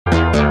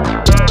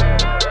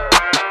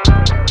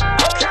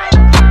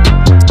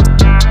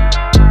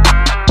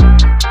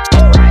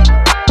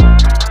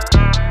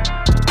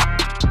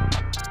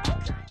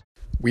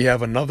We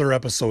have another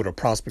episode of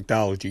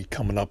Prospectology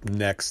coming up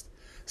next.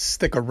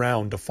 Stick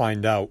around to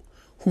find out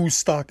whose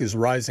stock is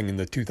rising in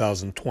the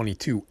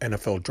 2022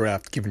 NFL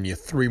Draft, giving you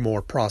 3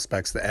 more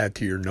prospects to add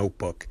to your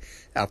notebook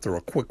after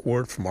a quick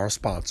word from our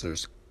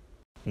sponsors.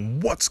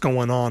 What's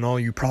going on, all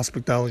you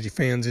Prospectology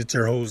fans? It's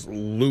your host,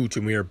 Luch,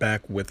 and we are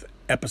back with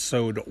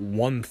episode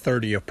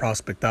 130 of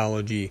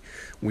Prospectology.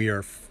 We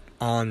are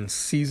on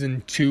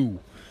season 2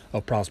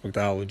 of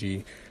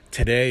Prospectology.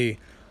 Today,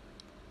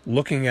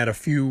 looking at a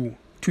few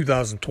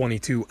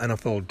 2022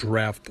 NFL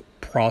Draft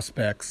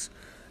prospects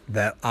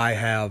that I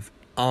have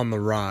on the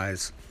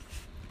rise,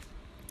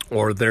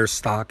 or their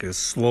stock is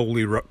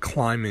slowly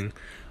climbing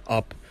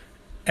up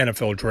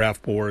NFL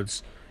draft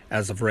boards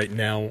as of right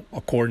now,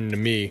 according to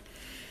me.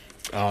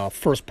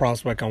 First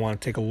prospect I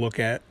want to take a look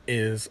at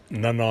is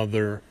none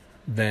other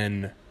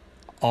than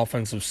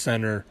offensive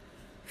center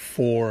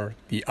for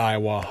the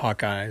Iowa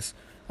Hawkeyes,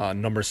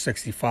 number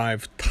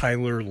 65,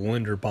 Tyler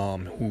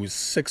Linderbaum, who's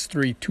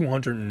 6'3",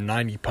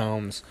 290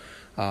 pounds.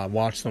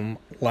 Watched him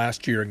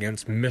last year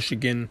against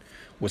Michigan,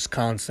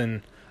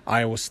 Wisconsin,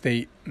 Iowa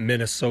State,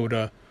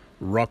 Minnesota,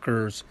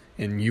 Rutgers,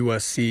 and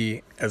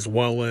USC, as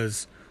well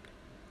as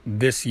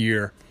this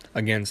year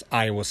against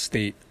Iowa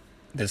State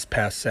this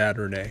past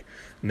Saturday.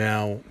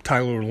 Now,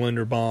 Tyler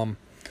Linderbaum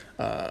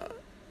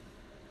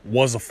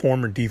was a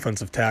former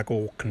defensive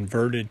tackle,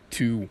 converted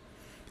to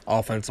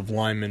offensive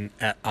lineman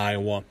at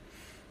Iowa.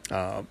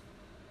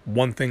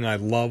 One thing I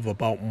love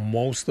about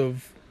most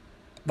of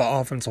the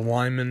offensive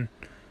linemen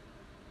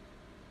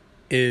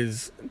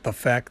is the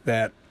fact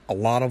that a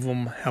lot of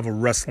them have a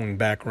wrestling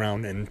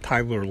background, and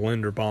Tyler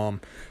Linderbaum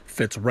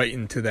fits right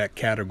into that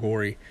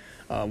category.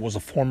 Was a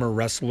former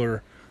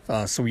wrestler,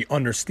 so he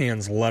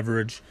understands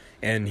leverage,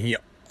 and he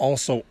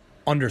also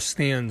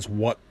understands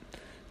what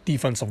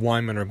defensive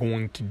linemen are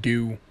going to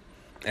do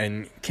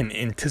and can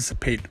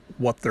anticipate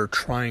what they're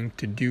trying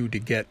to do to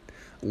get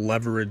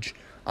leverage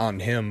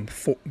on him,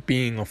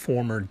 being a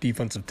former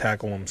defensive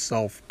tackle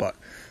himself. But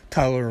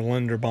Tyler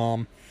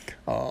Linderbaum,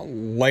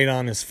 light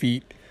on his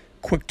feet,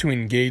 quick to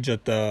engage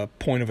at the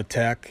point of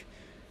attack.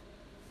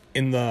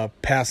 In the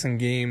passing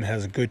game,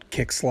 has a good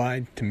kick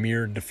slide to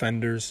mirror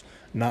defenders,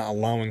 not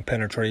allowing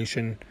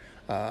penetration.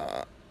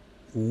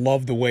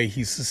 Love the way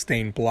he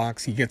sustained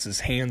blocks. He gets his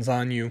hands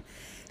on you,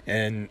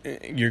 and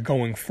you're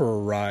going for a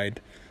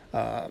ride.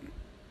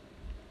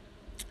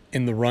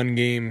 In the run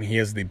game, he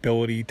has the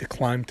ability to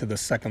climb to the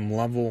second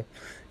level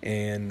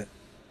and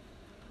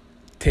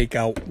take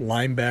out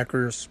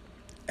linebackers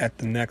at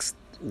the next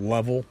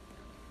level.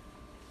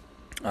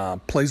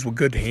 Plays with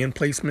good hand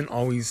placement,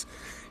 always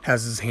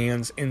has his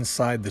hands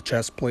inside the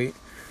chest plate,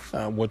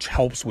 which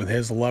helps with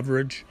his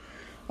leverage.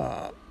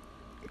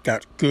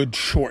 Got good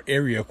short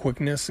area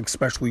quickness,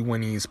 especially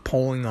when he's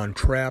pulling on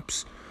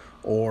traps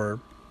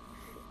or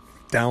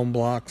down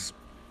blocks.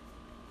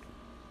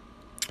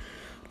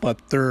 But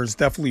there's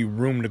definitely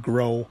room to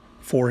grow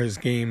for his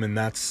game, and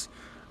that's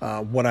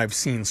what I've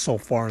seen so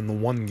far in the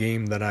one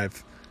game that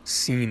I've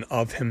seen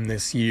of him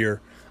this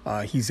year.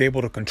 He's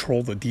able to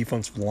control the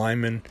defensive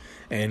lineman,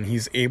 and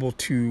he's able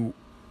to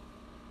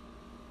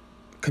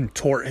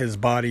contort his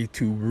body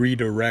to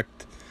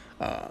redirect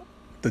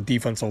the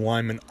defensive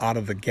lineman out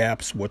of the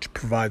gaps, which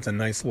provides a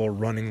nice little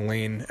running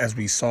lane, as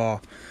we saw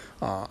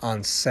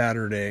on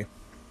Saturday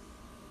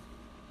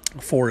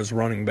for his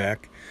running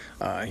back.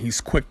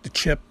 He's quick to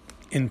chip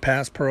in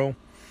pass pro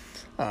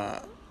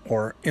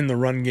or in the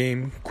run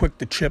game, quick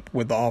to chip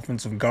with the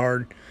offensive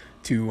guard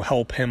to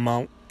help him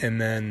out, and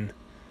then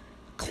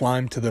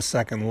climb to the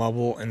second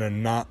level in a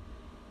knot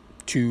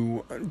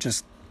to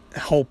just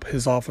help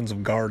his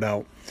offensive guard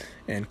out,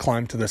 and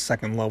climb to the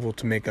second level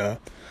to make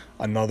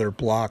another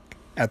block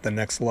at the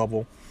next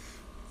level.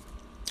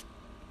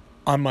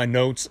 On my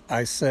notes,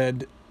 I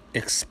said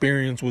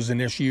experience was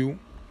an issue.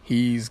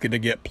 He's going to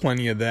get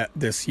plenty of that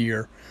this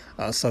year,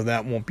 so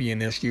that won't be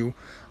an issue.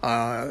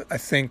 I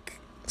think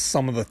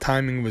some of the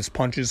timing of his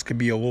punches could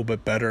be a little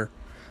bit better.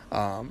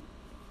 It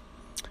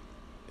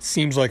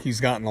seems like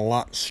he's gotten a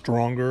lot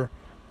stronger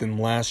than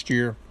last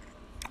year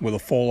with a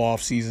full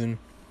off season.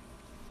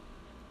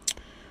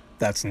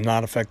 That's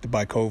not affected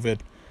by COVID.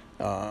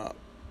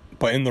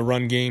 But in the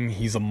run game,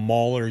 he's a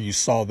mauler. You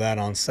saw that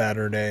on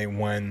Saturday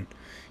when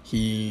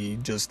he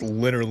just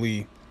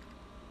literally,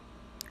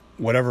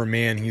 whatever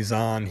man he's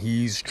on,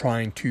 he's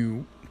trying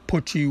to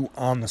put you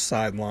on the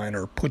sideline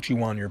or put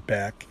you on your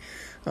back.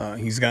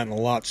 He's gotten a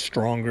lot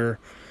stronger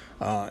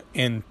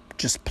and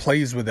just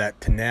plays with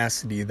that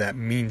tenacity, that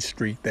mean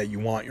streak that you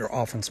want your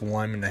offensive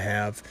lineman to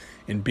have.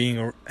 And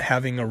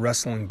having a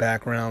wrestling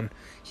background,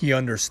 he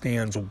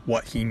understands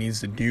what he needs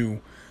to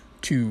do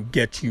to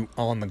get you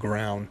on the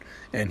ground,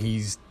 and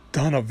he's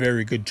done a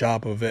very good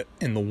job of it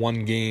in the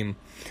one game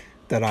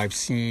that I've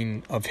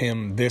seen of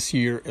him this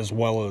year, as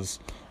well as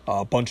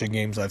a bunch of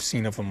games I've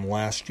seen of him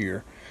last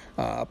year.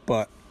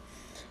 But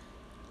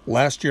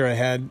last year I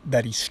had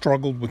that he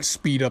struggled with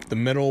speed up the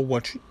middle,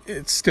 which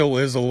it still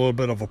is a little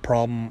bit of a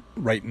problem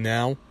right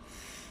now.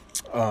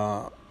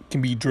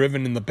 Can be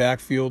driven in the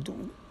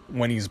backfield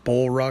when he's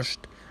bull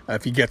rushed.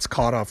 If he gets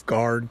caught off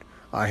guard,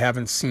 I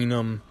haven't seen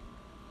him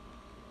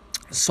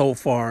so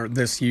far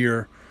this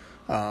year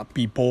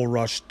be bull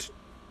rushed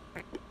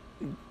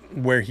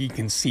where he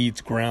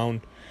concedes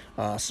ground.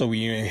 So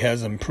he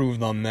has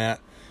improved on that.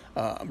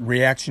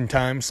 Reaction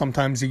time,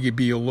 sometimes he could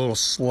be a little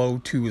slow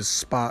to his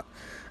spot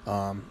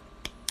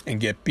and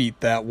get beat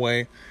that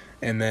way.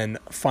 And then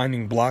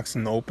finding blocks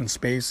in the open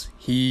space,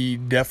 he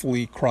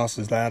definitely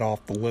crosses that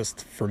off the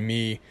list for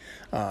me.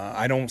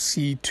 I don't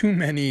see too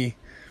many,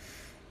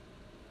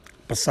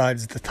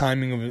 besides the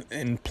timing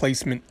and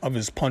placement of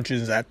his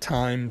punches at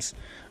times,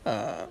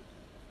 and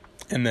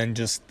then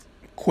just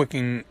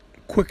quickening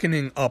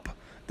up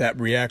that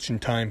reaction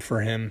time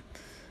for him.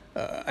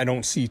 I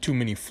don't see too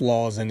many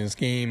flaws in his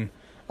game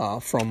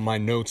from my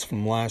notes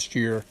from last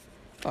year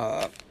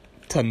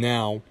to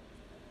now,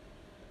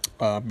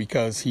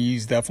 because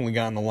he's definitely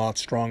gotten a lot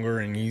stronger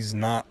and he's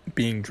not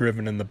being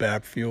driven in the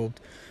backfield.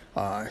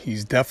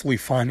 He's definitely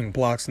finding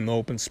blocks in the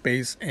open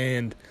space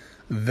and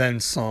then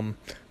some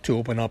to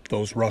open up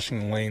those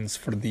rushing lanes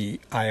for the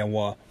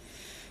Iowa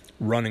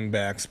running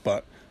backs.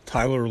 But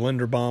Tyler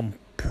Linderbaum,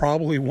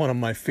 probably one of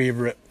my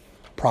favorite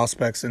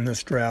prospects in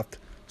this draft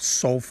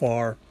so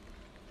far.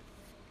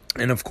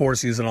 And of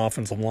course, he's an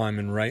offensive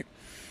lineman, right?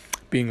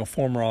 Being a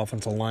former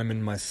offensive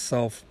lineman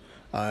myself,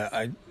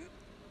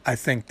 I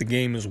think the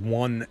game is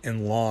won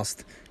and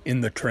lost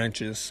in the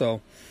trenches.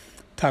 So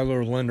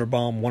Tyler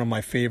Linderbaum, one of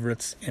my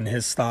favorites, and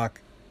his stock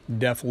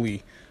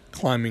definitely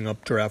climbing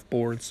up draft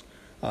boards.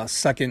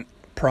 Second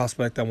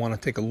prospect I want to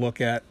take a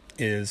look at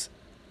is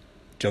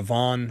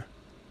Javon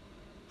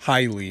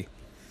Hiley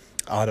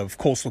out of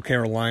Coastal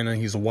Carolina.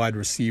 He's a wide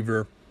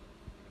receiver.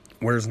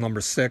 Wears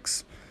number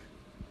 6.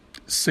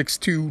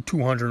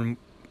 6'2",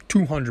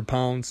 200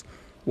 pounds.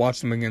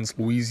 Watched him against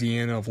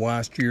Louisiana of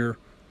last year,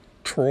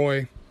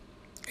 Troy,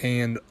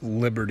 and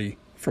Liberty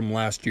from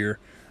last year.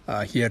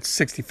 He had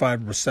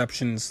 65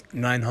 receptions,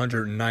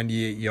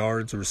 998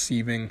 yards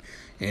receiving,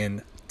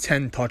 and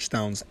 10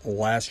 touchdowns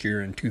last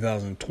year in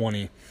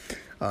 2020.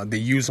 They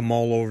use him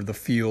all over the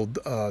field,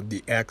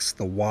 the X,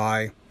 the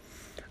Y,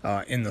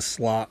 in the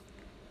slot.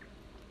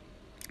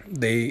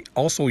 They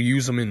also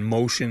use him in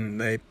motion.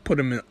 They put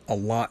him a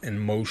lot in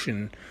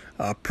motion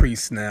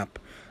pre-snap,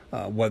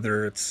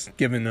 whether it's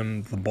giving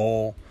him the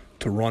ball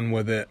to run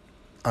with it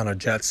on a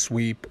jet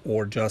sweep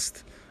or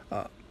just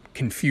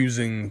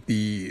confusing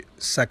the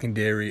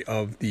secondary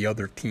of the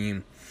other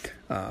team.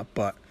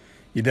 But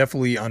you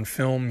definitely, on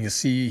film, you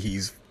see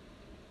he's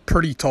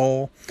pretty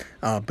tall,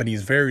 but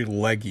he's very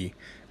leggy.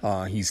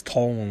 He's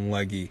tall and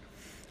leggy.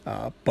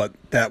 But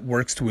that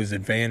works to his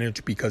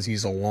advantage because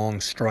he's a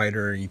long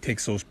strider. He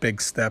takes those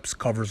big steps,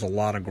 covers a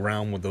lot of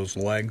ground with those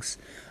legs,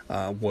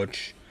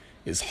 which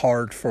is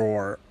hard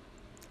for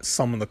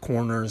some of the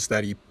corners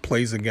that he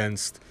plays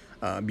against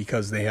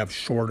because they have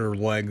shorter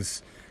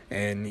legs,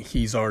 and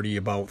he's already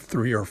about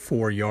 3 or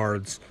 4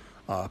 yards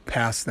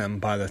past them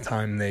by the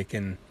time they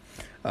can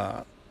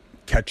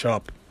catch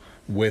up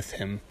with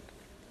him.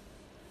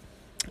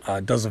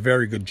 Does a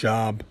very good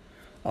job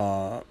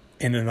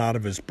in and out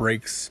of his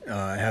breaks.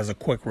 Has a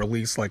quick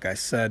release, like I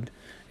said.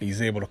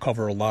 He's able to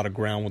cover a lot of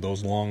ground with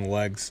those long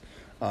legs.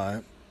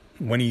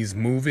 When he's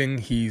moving,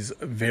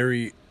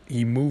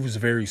 he moves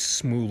very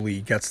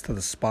smoothly, gets to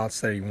the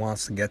spots that he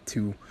wants to get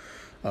to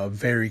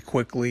very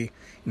quickly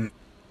and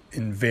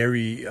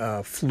very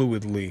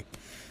fluidly.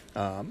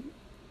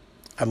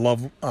 I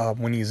love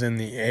when he's in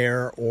the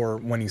air or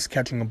when he's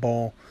catching a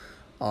ball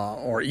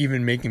or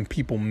even making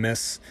people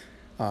miss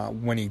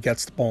when he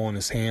gets the ball in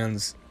his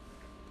hands.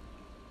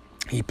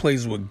 He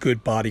plays with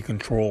good body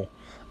control,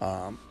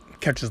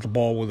 catches the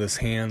ball with his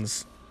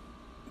hands.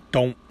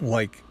 Don't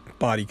like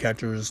body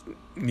catchers,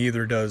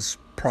 neither does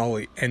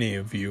probably any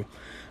of you,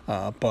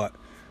 but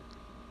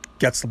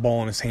gets the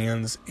ball in his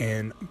hands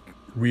and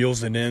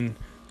reels it in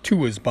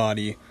to his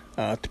body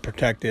to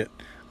protect it.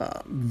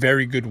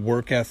 Very good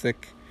work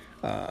ethic.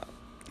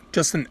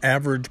 Just an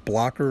average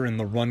blocker in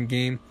the run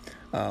game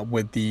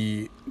with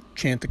the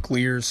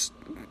Chanticleers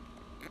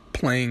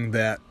playing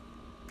that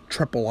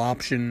triple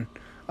option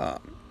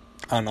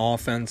on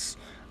offense.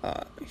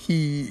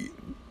 He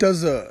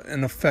does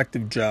an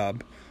effective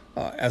job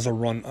as a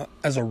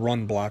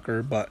run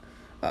blocker, but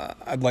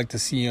I'd like to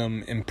see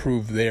him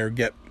improve there,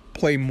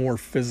 play more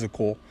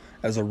physical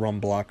as a run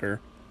blocker.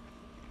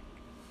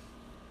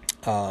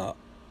 Run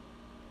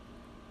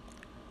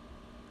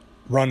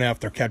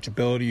after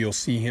catchability, you'll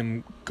see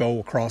him go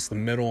across the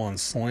middle on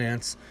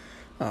slants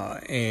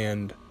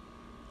and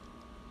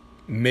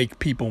make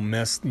people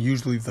miss.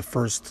 Usually the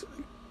first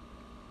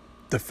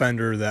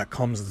defender that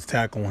comes to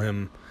tackle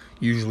him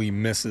usually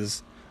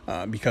misses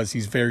because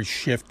he's very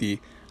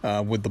shifty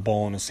with the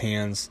ball in his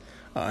hands.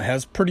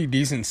 Has pretty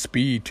decent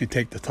speed to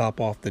take the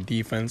top off the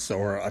defense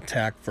or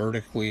attack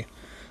vertically.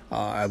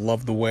 I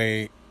love the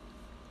way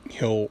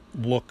he'll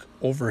look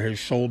over his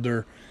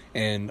shoulder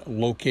and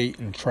locate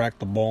and track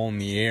the ball in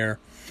the air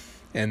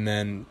and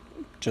then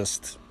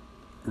just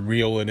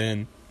reel it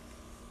in.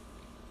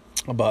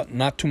 But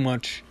not too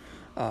much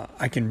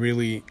I can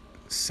really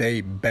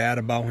say bad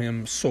about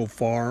him so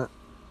far.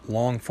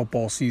 Long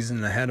football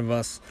season ahead of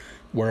us.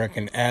 where I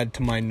can add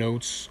to my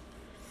notes.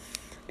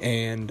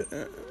 And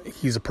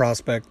he's a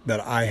prospect that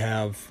I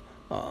have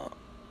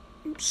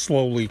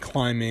slowly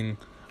climbing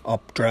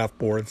up draft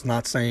boards.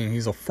 Not saying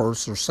he's a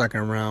first or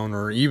second round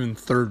or even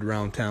third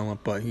round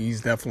talent, but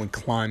he's definitely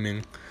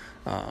climbing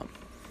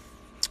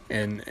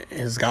and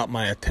has got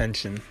my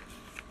attention.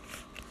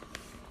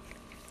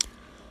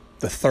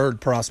 The third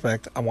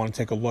prospect I want to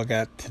take a look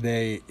at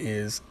today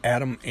is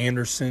Adam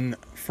Anderson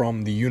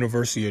from the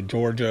University of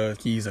Georgia.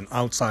 He's an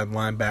outside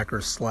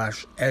linebacker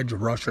 / edge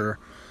rusher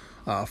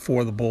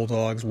for the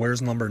Bulldogs.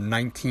 Wears number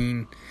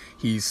 19.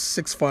 He's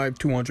 6'5",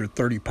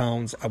 230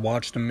 pounds. I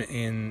watched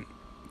him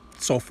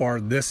so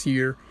far this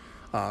year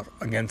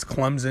against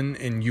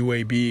Clemson and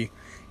UAB.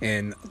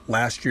 And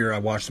last year I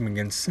watched him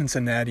against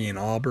Cincinnati and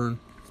Auburn.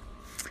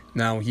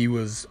 Now, he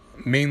was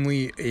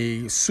mainly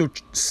a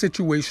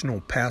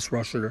situational pass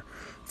rusher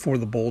for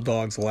the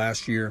Bulldogs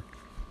last year.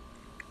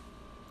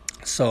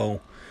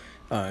 So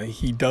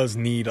he does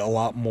need a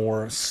lot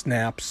more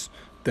snaps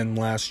than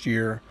last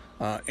year,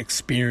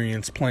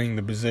 experience playing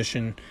the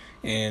position,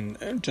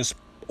 and just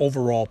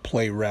overall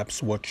play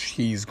reps, which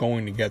he's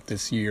going to get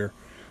this year.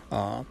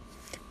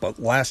 But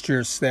last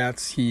year's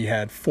stats, he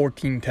had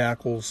 14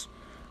 tackles,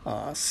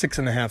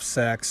 6.5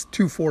 sacks,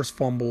 2 forced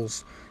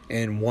fumbles,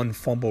 and 1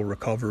 fumble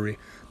recovery.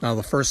 Now,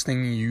 the first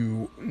thing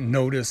you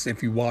notice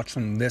if you watch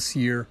him this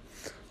year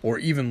or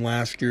even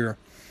last year,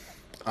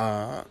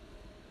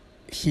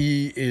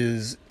 he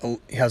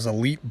has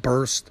elite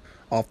burst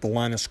off the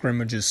line of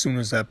scrimmage. As soon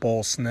as that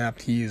ball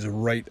snapped, he is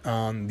right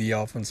on the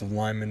offensive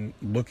lineman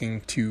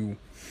looking to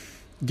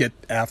get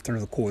after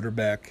the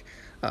quarterback.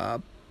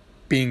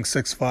 Being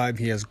 6'5",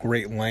 he has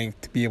great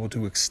length to be able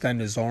to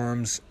extend his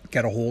arms,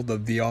 get a hold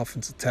of the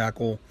offensive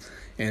tackle,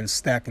 and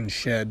stack and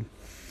shed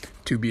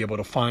to be able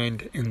to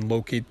find and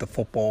locate the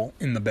football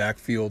in the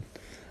backfield.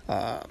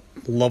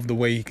 Love the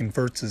way he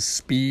converts his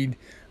speed,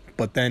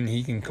 but then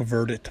he can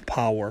convert it to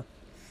power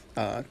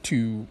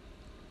to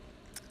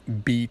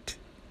beat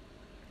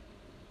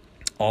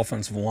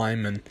offensive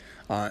linemen,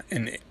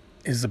 and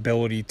his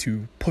ability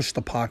to push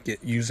the pocket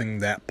using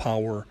that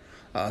power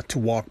to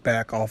walk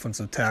back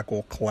offensive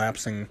tackle,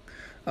 collapsing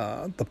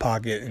the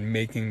pocket and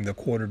making the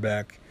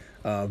quarterback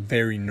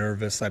very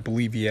nervous. I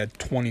believe he had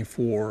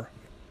 24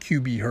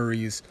 QB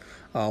hurries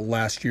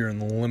last year in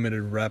the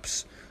limited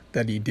reps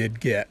that he did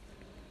get.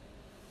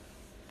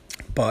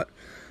 But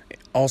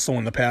also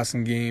in the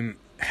passing game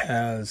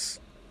has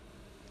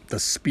the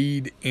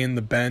speed and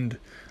the bend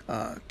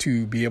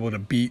to be able to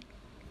beat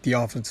the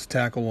offensive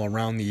tackle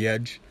around the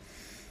edge.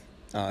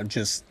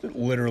 Just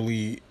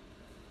literally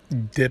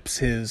dips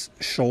his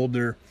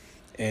shoulder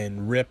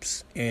and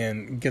rips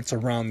and gets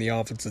around the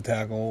offensive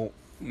tackle,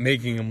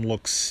 making him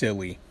look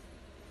silly.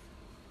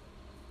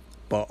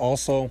 But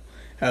also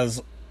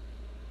has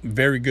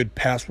very good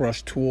pass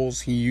rush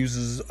tools. He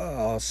uses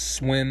a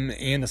swim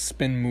and a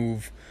spin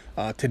move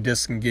to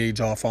disengage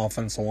off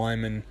offensive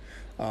linemen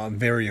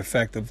very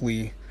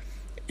effectively,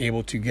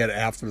 able to get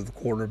after the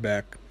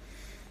quarterback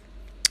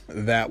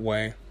that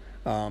way.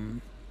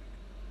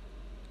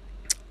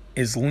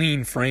 His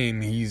lean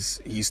frame,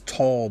 he's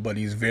tall, but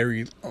he's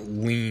very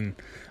lean.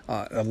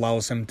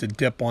 Allows him to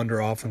dip under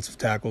offensive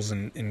tackles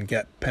and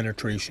get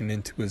penetration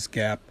into his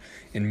gap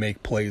and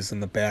make plays in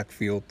the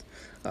backfield.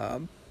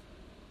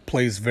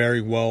 Plays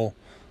very well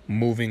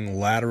moving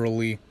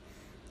laterally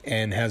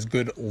and has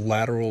good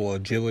lateral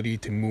agility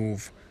to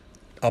move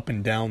up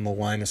and down the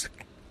line of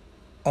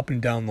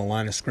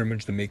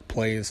scrimmage to make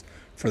plays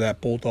for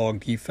that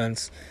Bulldog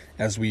defense,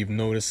 as we've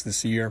noticed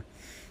this year.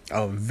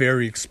 A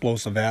very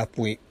explosive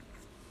athlete.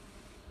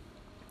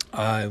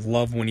 I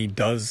love when he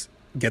does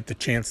get the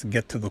chance to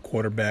get to the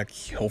quarterback.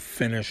 He'll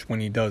finish when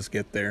he does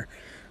get there.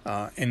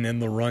 And in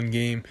the run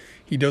game,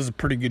 he does a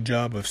pretty good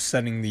job of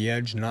setting the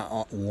edge,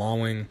 not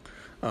allowing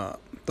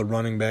the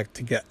running back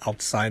to get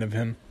outside of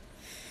him.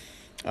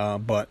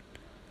 But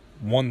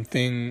one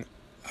thing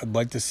I'd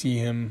like to see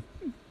him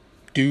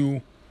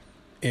do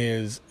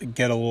is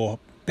get a little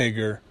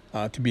bigger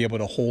to be able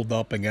to hold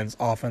up against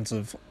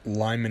offensive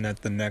linemen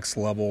at the next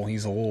level.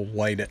 He's a little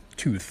light at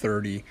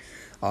 230.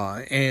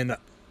 And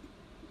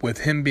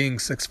with him being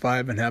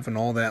 6'5" and having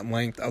all that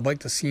length, I'd like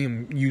to see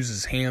him use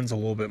his hands a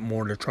little bit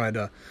more to try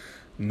to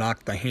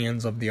knock the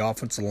hands of the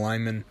offensive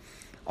lineman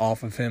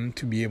off of him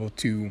to be able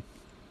to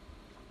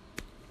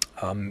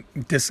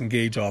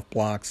disengage off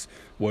blocks,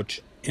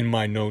 which in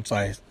my notes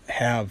I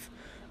have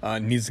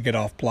needs to get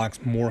off blocks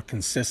more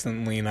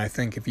consistently. And I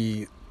think if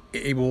he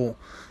able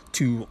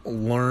to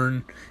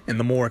learn and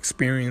the more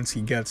experience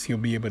he gets, he'll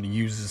be able to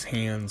use his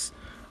hands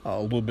a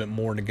little bit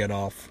more to get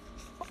off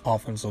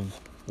offensive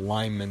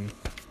linemen.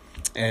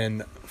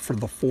 And for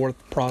the fourth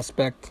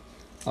prospect,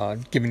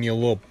 giving you a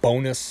little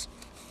bonus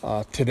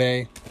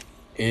today,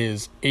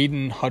 is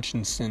Aiden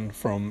Hutchinson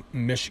from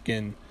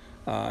Michigan,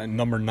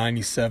 number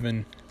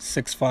 97,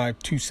 6'5",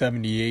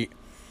 278.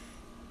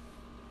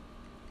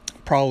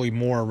 Probably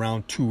more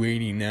around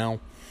 280 now,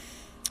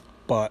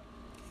 but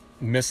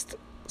missed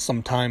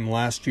some time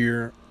last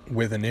year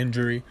with an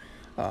injury,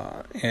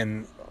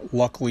 and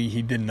luckily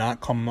he did not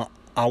come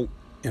out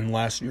in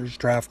last year's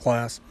draft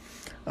class,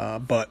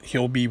 but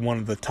he'll be one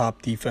of the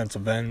top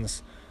defensive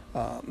ends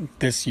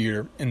this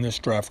year in this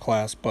draft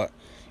class. But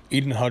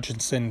Aiden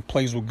Hutchinson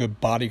plays with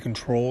good body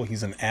control.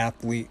 He's an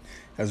athlete,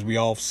 as we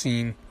all have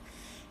seen.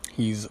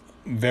 He's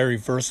very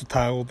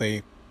versatile.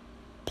 They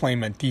play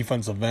him at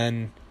defensive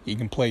end. He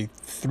can play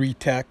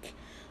 3-tech,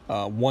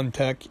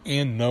 1-tech,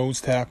 and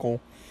nose tackle.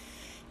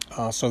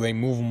 So they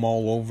move him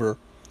all over.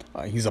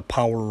 He's a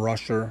power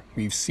rusher.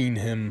 We've seen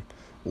him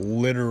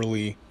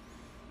literally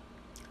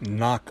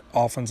knock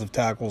offensive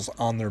tackles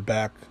on their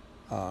back,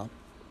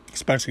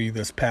 especially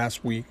this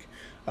past week.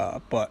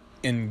 But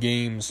in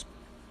games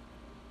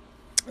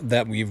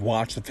that we've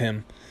watched of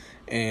him,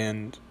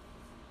 and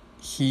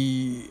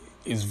he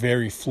is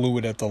very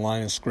fluid at the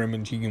line of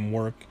scrimmage. He can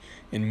work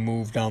and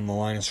move down the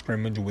line of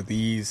scrimmage with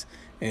ease,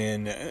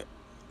 and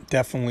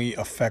definitely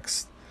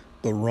affects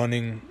the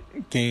running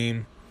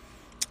game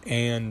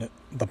and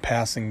the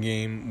passing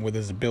game with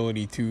his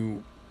ability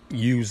to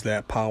use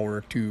that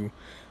power to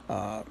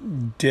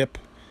dip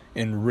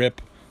and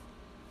rip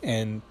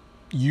and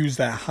use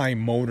that high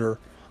motor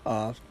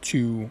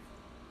to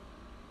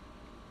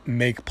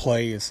make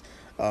plays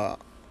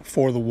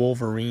for the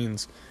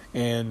Wolverines.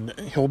 And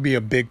he'll be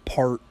a big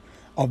part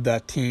of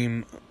that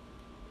team,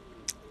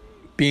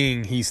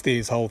 being he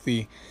stays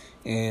healthy,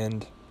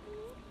 and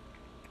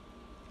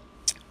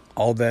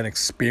all that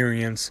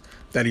experience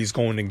that he's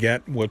going to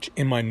get, which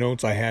in my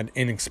notes I had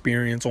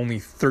inexperience, only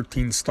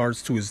 13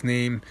 starts to his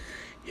name.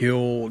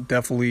 He'll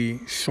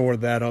definitely shore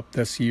that up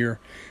this year.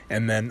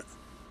 And then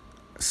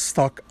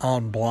stuck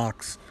on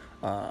blocks.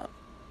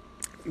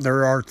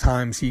 There are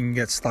times he can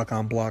get stuck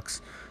on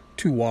blocks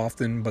too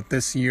often, but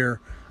this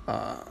year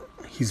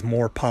he's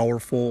more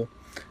powerful.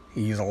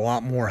 He's a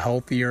lot more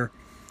healthier,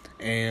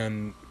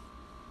 and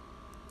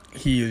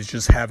he is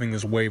just having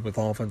his way with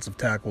offensive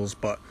tackles.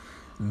 But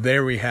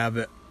there we have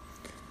it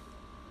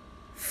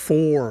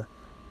for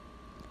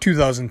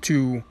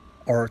 2002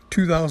 or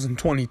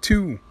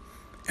 2022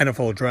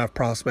 NFL draft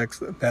prospects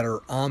that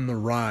are on the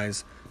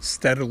rise,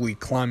 steadily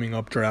climbing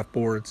up draft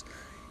boards.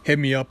 Hit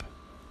me up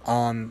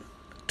on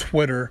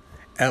Twitter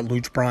at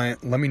Luch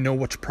Bryant. Let me know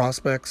which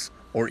prospects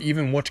or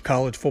even which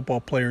college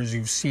football players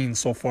you've seen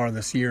so far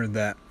this year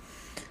that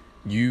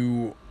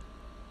you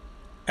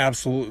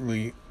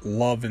absolutely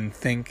love and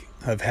think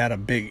have had a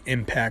big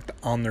impact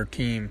on their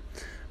team,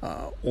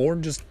 or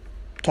just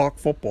talk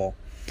football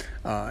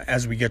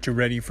as we get you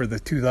ready for the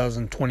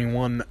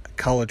 2021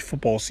 college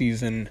football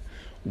season,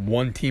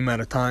 one team at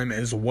a time,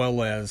 as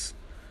well as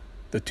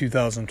the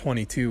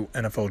 2022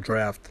 NFL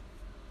draft,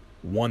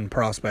 one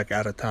prospect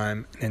at a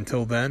time.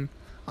 Until then,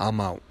 I'm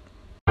out.